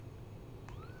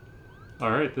All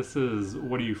right, this is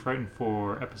What Are You Frightened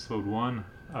For, episode 1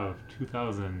 of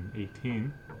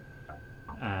 2018.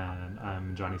 And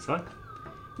I'm Johnny Suck.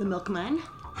 The Milkman.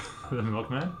 The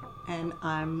Milkman. And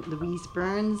I'm LouEase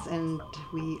Burns, and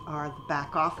we are the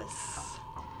back office.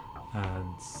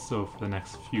 And so for the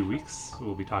next few weeks,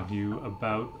 we'll be talking to you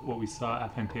about what we saw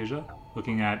at Fantasia,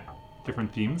 looking at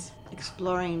different themes.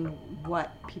 Exploring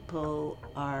what people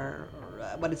are,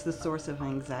 what is the source of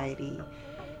anxiety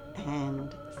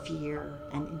and fear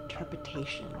and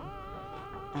interpretation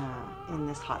in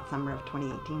this hot summer of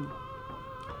 2018.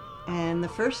 And the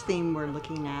first theme we're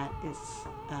looking at is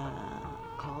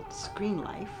called Screen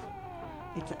Life.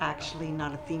 It's actually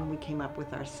not a theme we came up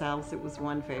with ourselves. It was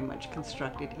one very much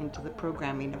constructed into the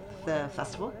programming of the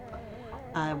festival.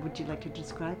 Would you like to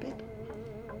describe it?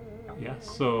 Yeah,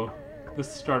 so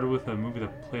this started with a movie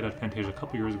that played at Fantasia a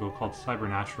couple years ago called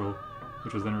Cybernatural,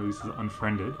 which was then released as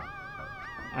Unfriended.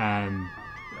 And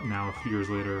now, a few years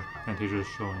later, Fantasia is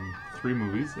showing 3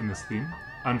 movies in this theme: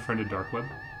 Unfriended, Dark Web,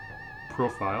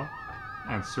 Profile,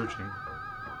 and Searching.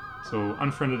 So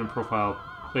Unfriended and Profile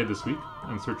played this week,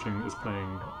 and Searching is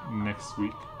playing next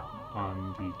week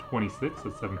on the 26th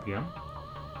at 7 p.m.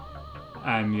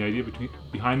 And the idea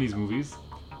behind these movies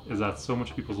is that so much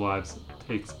of people's lives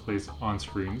takes place on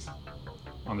screens,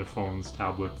 on their phones,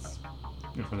 tablets,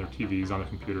 in front of their TVs, on their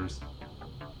computers.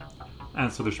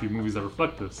 And so there should be movies that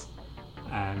reflect this.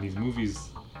 And these movies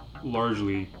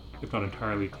largely, if not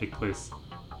entirely, take place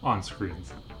on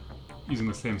screens, using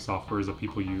the same softwares that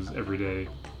people use every day.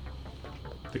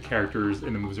 The characters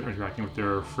in the movies are interacting with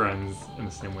their friends in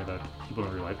the same way that people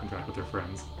in real life interact with their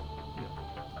friends. Yeah.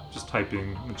 Just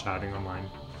typing and chatting online.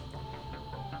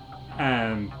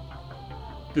 And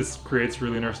this creates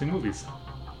really interesting movies.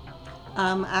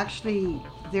 Actually,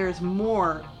 there's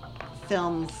more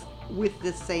films with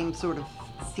this same sort of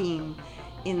theme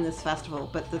in this festival,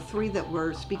 but the 3 that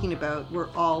we're speaking about were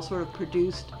all sort of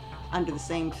produced under the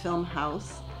same film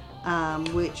house,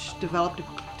 which developed a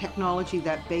technology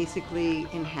that basically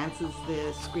enhances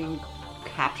the screen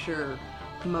capture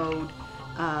mode.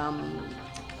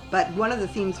 But one of the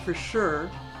themes for sure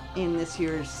in this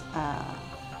year's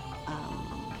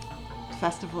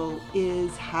festival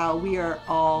is how we are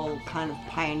all kind of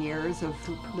pioneers of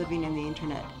living in the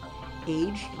internet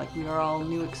age. Like, we are all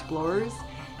new explorers,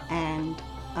 and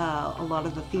a lot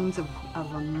of the themes of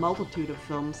a multitude of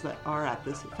films that are at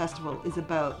this festival is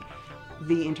about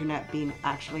the internet being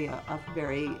actually a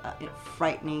very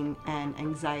frightening and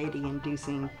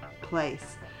anxiety-inducing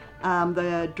place.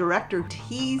 The director,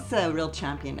 he's a real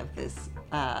champion of this,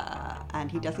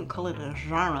 and he doesn't call it a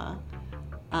genre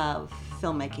of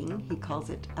filmmaking. He calls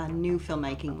it a new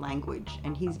filmmaking language,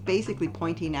 and he's basically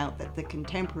pointing out that the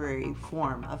contemporary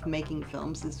form of making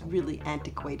films is really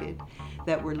antiquated,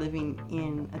 that we're living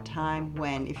in a time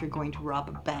when if you're going to rob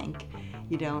a bank,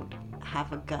 you don't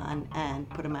have a gun and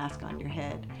put a mask on your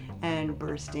head and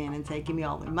burst in and say, "Give me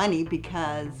all the money,"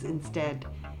 because instead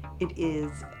it is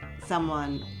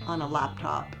someone on a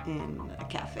laptop in a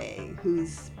cafe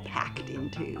who's packed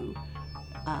into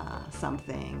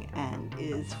something and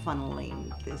is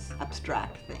funneling this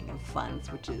abstract thing of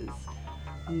funds, which is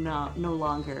no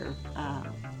longer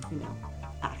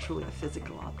actually a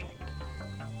physical object.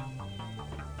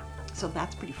 So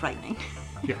that's pretty frightening.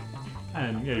 Yeah.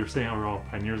 And yeah, you're saying how we're all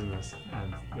pioneers in this,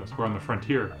 and so we're on the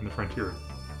frontier, and the frontier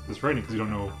is frightening because you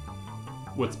don't know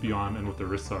what's beyond and what the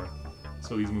risks are.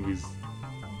 So these movies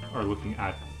are looking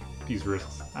at these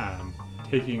risks and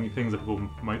taking things that people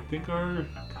might think are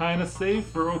kind of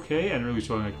safe or okay, and really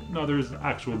showing like, no, there's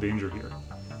actual danger here,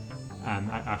 and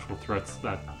actual threats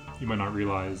that you might not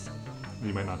realize, and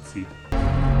you might not see.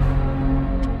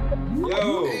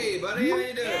 Yo! Hey, buddy, how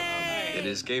you doing? It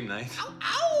is game night. Ow!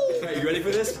 Ow! Are you ready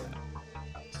for this?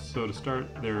 So to start,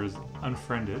 there's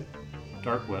Unfriended,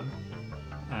 Dark Web,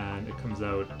 and it comes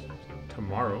out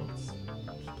tomorrow. It's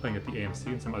playing at the AMC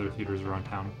and some other theaters around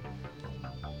town.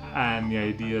 And the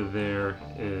idea there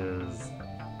is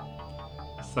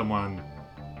someone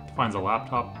finds a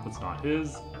laptop that's not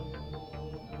his.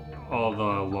 All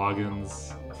the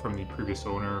logins from the previous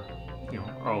owner,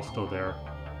 are all still there.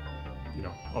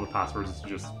 All the passwords, it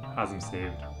just has them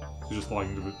saved. So just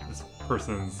logging into this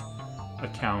person's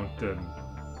account and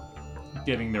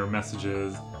getting their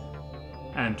messages.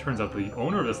 And turns out the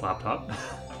owner of this laptop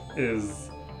is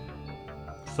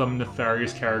some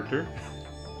nefarious character.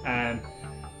 And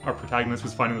our protagonist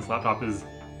who's finding this laptop is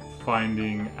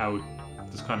finding out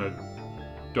this kind of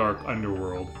dark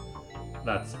underworld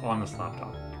that's on this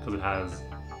laptop, because it has,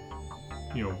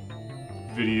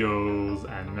 videos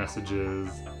and messages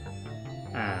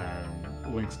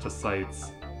and links to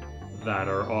sites that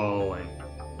are all like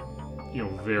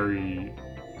very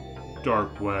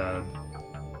dark web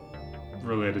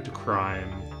related to crime,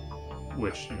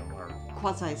 which are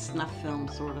quasi snuff film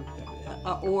sort of,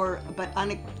 but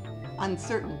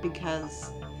uncertain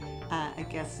because I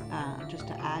guess just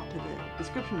to add to the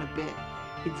description a bit,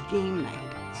 it's game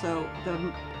night. So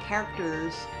the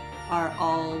characters are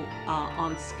all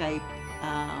on Skype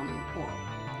or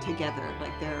together,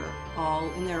 like they're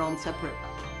all in their own separate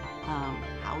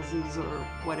houses or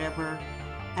whatever,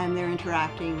 and they're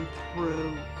interacting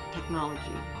through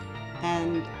technology.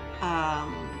 And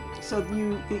so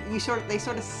they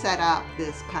sort of set up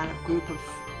this kind of group of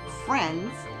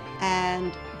friends,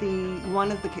 and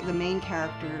the main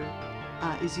character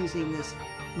is using this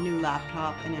new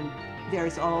laptop, and then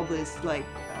there's all this like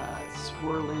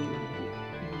swirling,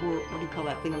 what do you call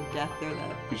that thing of death there?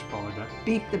 The beach ball of death.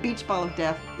 The beach ball of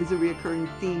death is a reoccurring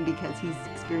theme because he's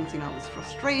experiencing all this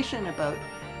frustration about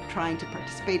trying to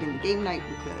participate in the game night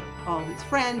with all his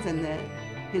friends, and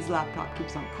his laptop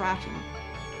keeps on crashing.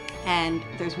 And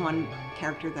there's one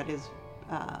character that is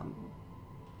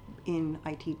in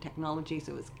IT technology,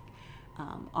 so is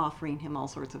offering him all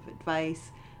sorts of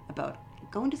advice about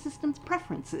go into systems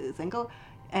preferences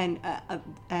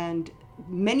and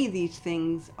many of these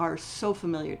things are so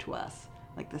familiar to us,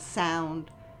 like the sound,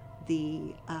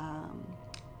 the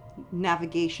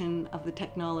navigation of the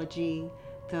technology,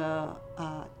 the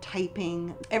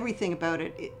typing, everything about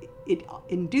it. It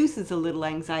induces a little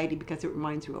anxiety because it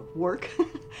reminds you of work,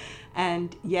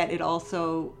 and yet it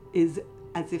also is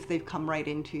as if they've come right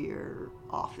into your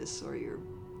office or your,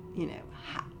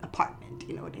 apartment.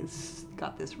 It has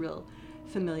got this real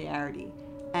familiarity,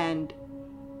 and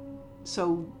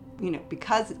so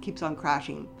because it keeps on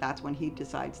crashing, that's when he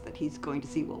decides that he's going to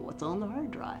see what's on the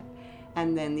hard drive,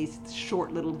 and then these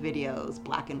short little videos,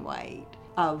 black and white,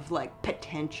 of like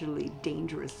potentially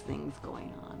dangerous things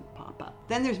going on pop up.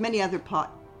 Then there's many other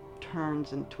plot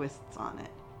turns and twists on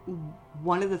it.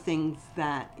 One of the things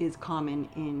that is common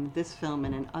in this film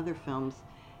and in other films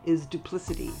is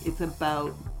duplicity. It's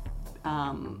about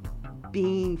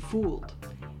being fooled,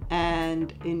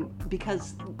 and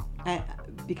because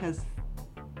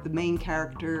the main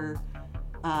character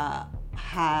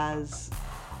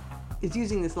is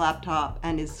using this laptop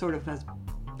and is sort of has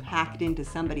hacked into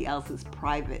somebody else's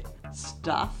private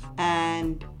stuff,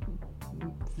 and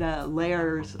the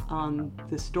layers on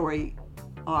the story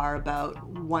are about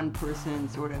one person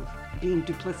sort of being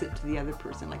duplicit to the other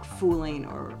person, like fooling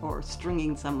or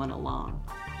stringing someone along.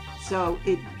 So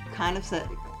it kind of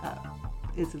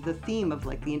is the theme of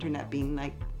like the internet being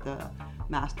like the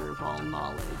master of all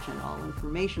knowledge and all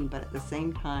information, but at the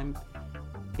same time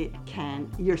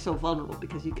you're so vulnerable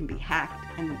because you can be hacked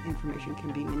and information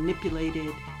can be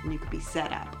manipulated and you could be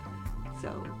set up.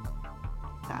 So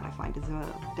that I find is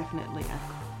definitely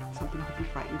something to be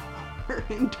frightened for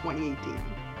in 2018.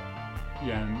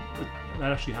 Yeah, and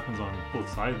that actually happens on both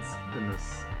sides in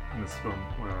this film,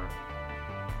 where our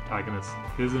protagonist,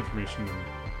 his information,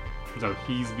 turns out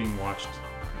he's being watched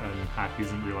and hacked, he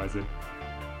doesn't realize it.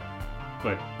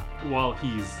 But while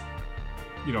he's,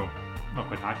 not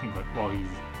quite hacking, but while he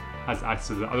has access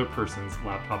to the other person's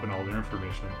laptop and all their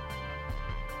information,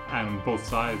 and both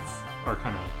sides are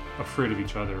kind of afraid of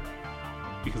each other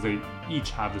because they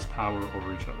each have this power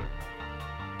over each other.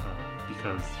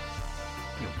 Because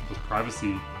people's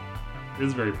privacy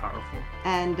is very powerful.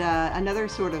 And another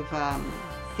sort of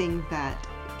thing that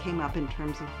came up in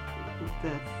terms of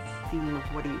the theme of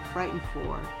what are you frightened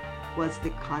for was the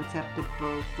concept of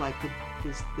both like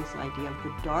this idea of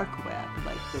the dark web,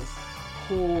 like this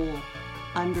whole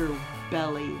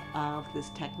underbelly of this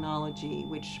technology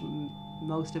which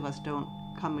most of us don't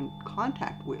come in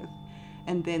contact with,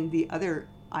 and then the other,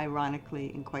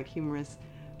 ironically and quite humorous,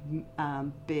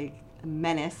 big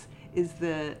menace is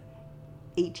the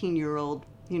 18-year-old,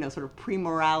 sort of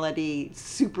pre-morality,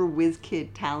 super whiz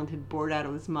kid, talented, bored out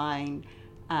of his mind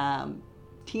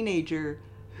teenager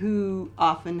who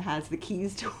often has the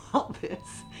keys to all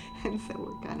this. And so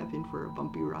we're kind of in for a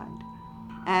bumpy ride.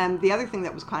 And the other thing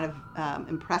that was kind of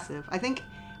impressive, I think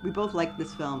we both liked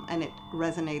this film and it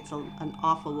resonates an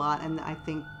awful lot, and I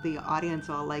think the audience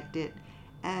all liked it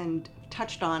and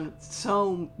touched on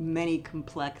so many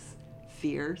complex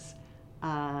fears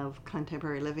of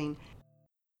contemporary living.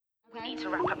 We need to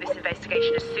wrap up this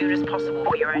investigation as soon as possible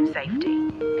for your own safety.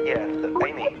 Yeah, look,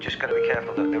 Amy, you just got to be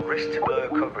careful. Look, the risk to blow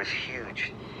cover is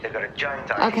huge. They've got a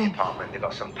giant IT department. They've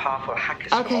got some powerful hackers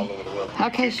from all over the world.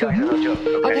 Okay, These sure. guys are no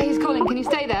joke, Okay, he's calling. Can you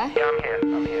stay there? Yeah,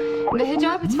 I'm here. The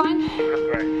hijab, it's fine?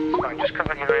 Look, great. It's fine. Just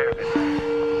cover your ear a bit.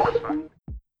 That's fine.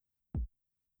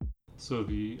 So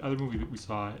the other movie that we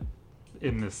saw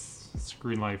in this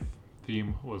Screen Life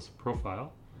theme was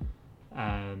Profile,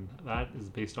 and that is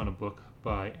based on a book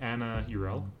by Anna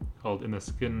Urel called In the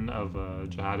Skin of a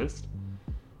Jihadist.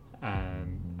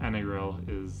 And Anna Urel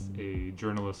is a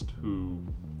journalist who,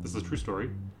 this is a true story,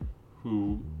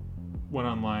 who went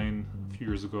online a few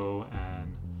years ago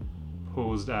and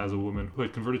posed as a woman who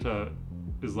had converted to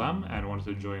Islam and wanted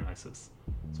to join ISIS.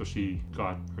 So she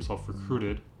got herself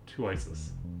recruited to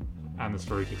ISIS. And the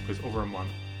story takes place over a month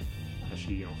as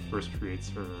she, first creates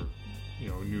her,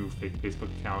 new fake Facebook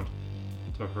account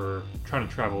to her trying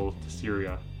to travel to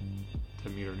Syria to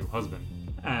meet her new husband.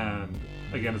 And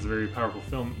again, it's a very powerful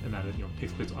film in that it,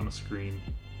 takes place on a screen,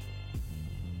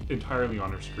 entirely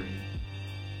on her screen,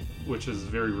 which is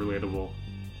very relatable.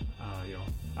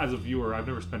 As a viewer, I've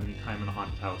never spent any time in a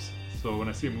haunted house. So when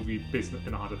I see a movie based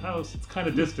in a haunted house, it's kind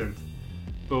of distant.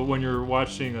 But when you're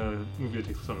watching a movie that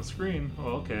takes place on a screen,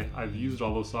 well, okay, I've used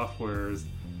all those softwares.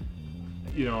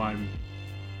 I'm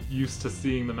used to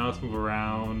seeing the mouse move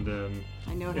around and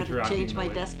I know how to change my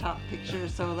desktop picture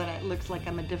so that it looks like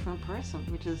I'm a different person,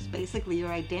 which is basically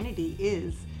your identity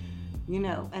is,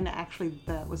 and actually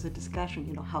that was a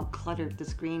discussion, how cluttered the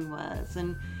screen was,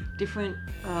 and different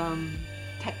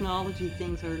technology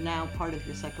things are now part of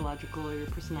your psychological or your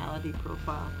personality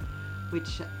profile,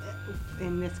 which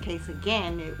in this case,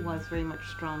 again, it was very much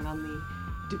strong on the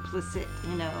duplicity,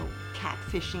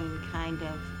 catfishing, kind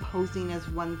of posing as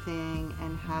one thing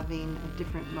and having a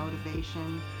different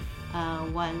motivation.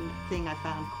 One thing I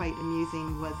found quite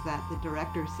amusing was that the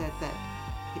director said that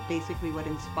basically what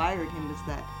inspired him was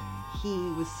that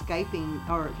he was Skyping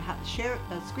or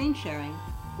screen sharing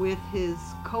with his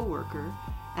coworker,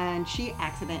 and she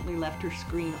accidentally left her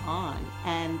screen on.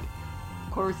 And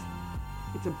of course,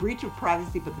 it's a breach of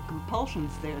privacy, but the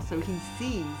compulsion's there, so he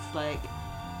sees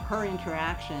her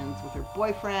interactions with her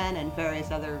boyfriend and various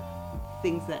other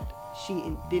things that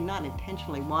she did not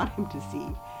intentionally want him to see.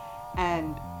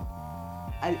 And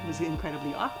it was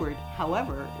incredibly awkward.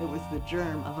 However, it was the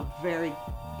germ of a very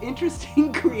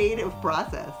interesting creative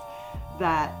process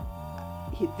that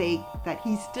he's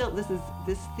still,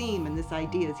 this theme and this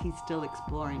idea is he's still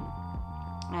exploring.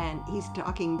 And he's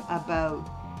talking about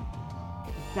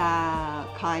the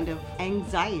kind of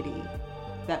anxiety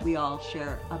that we all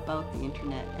share about the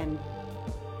internet. And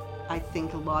I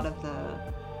think a lot of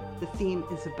the theme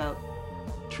is about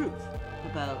truth,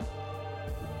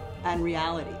 and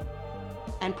reality,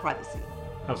 and privacy.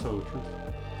 How so,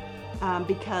 truth?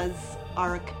 Because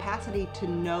our capacity to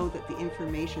know that the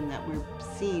information that we're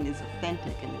seeing is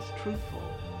authentic and is truthful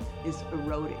is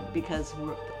eroding because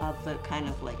of the kind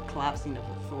of collapsing of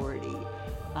authority.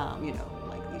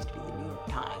 It used to be the New York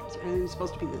Times, or it was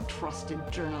supposed to be the trusted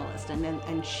journalist,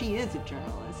 and she is a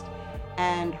journalist,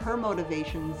 and her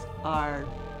motivations are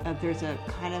there's a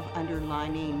kind of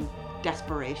underlining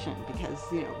desperation because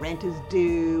rent is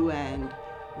due and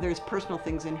there's personal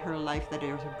things in her life that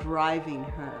are driving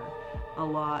her a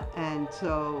lot. And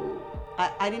so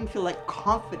I didn't feel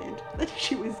confident that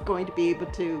she was going to be able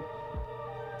to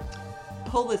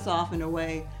pull this off in a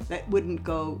way that wouldn't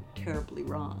go terribly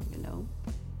wrong,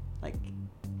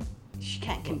 she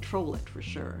can't control it for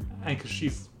sure. And because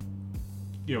she's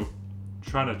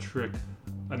trying to trick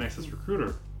an ISIS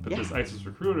recruiter, but this ISIS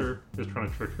recruiter is trying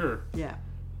to trick her. Yeah.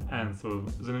 And so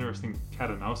it's an interesting cat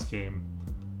and mouse game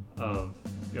of,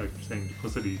 like you're saying,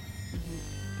 duplicity.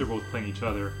 Mm-hmm. They're both playing each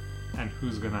other, and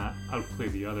who's gonna outplay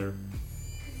the other,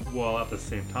 while at the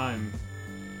same time,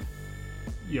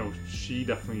 she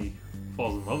definitely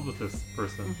falls in love with this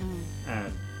person, mm-hmm.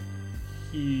 and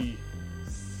he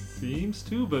seems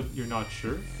to, but you're not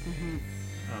sure. Mm-hmm.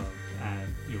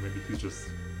 And maybe he's just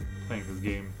playing his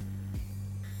game.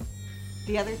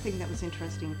 The other thing that was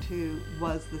interesting too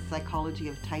was the psychology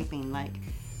of typing,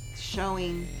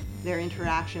 showing their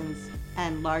interactions,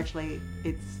 and largely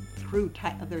it's through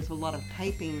there's a lot of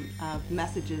typing of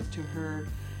messages to her,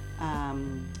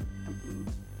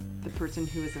 the person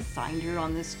who has assigned her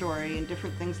on this story, and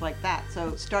different things like that.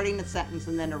 So starting a sentence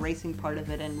and then erasing part of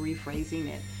it and rephrasing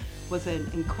it was an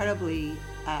incredibly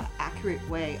accurate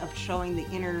way of showing the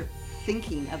inner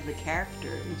thinking of the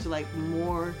character. It's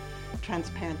more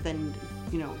transparent than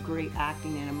great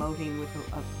acting and emoting with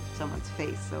someone's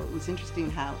face. So it was interesting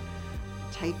how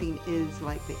typing is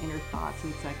the inner thoughts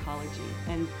and psychology.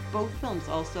 And both films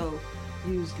also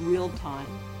used real time.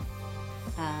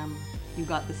 You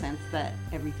got the sense that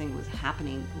everything was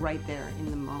happening right there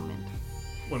in the moment.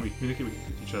 When we communicate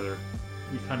with each other,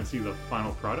 we kind of see the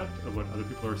final product of what other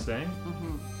people are saying.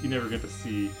 Mm-hmm. You never get to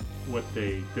see what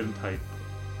they didn't type,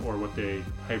 or what they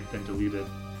typed and deleted,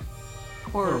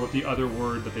 or what the other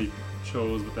word that they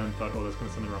chose but then thought, oh, that's going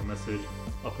to send the wrong message,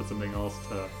 I'll put something else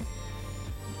to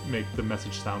make the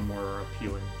message sound more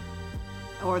appealing.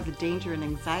 or the danger and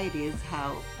anxiety is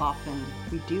how often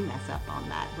we do mess up on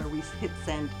that, where we hit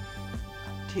send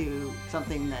to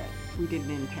something that we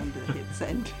didn't intend to hit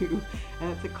send to.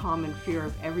 And it's a common fear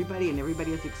of everybody, and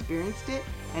everybody has experienced it.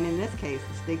 And in this case,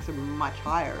 the stakes are much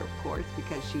higher, of course,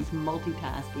 because she's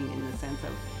multitasking in the sense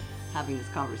of having this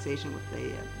conversation with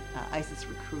the ISIS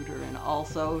recruiter, and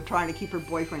also trying to keep her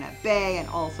boyfriend at bay, and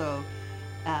also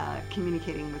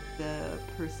communicating with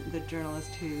the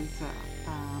journalist who's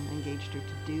engaged her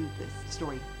to do this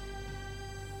story.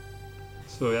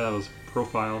 So yeah, that was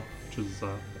Profile, which is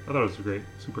I thought it was great,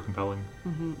 super compelling.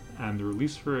 Mm-hmm. And the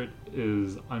release for it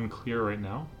is unclear right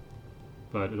now,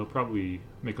 but it'll probably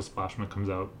make a splash when it comes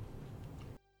out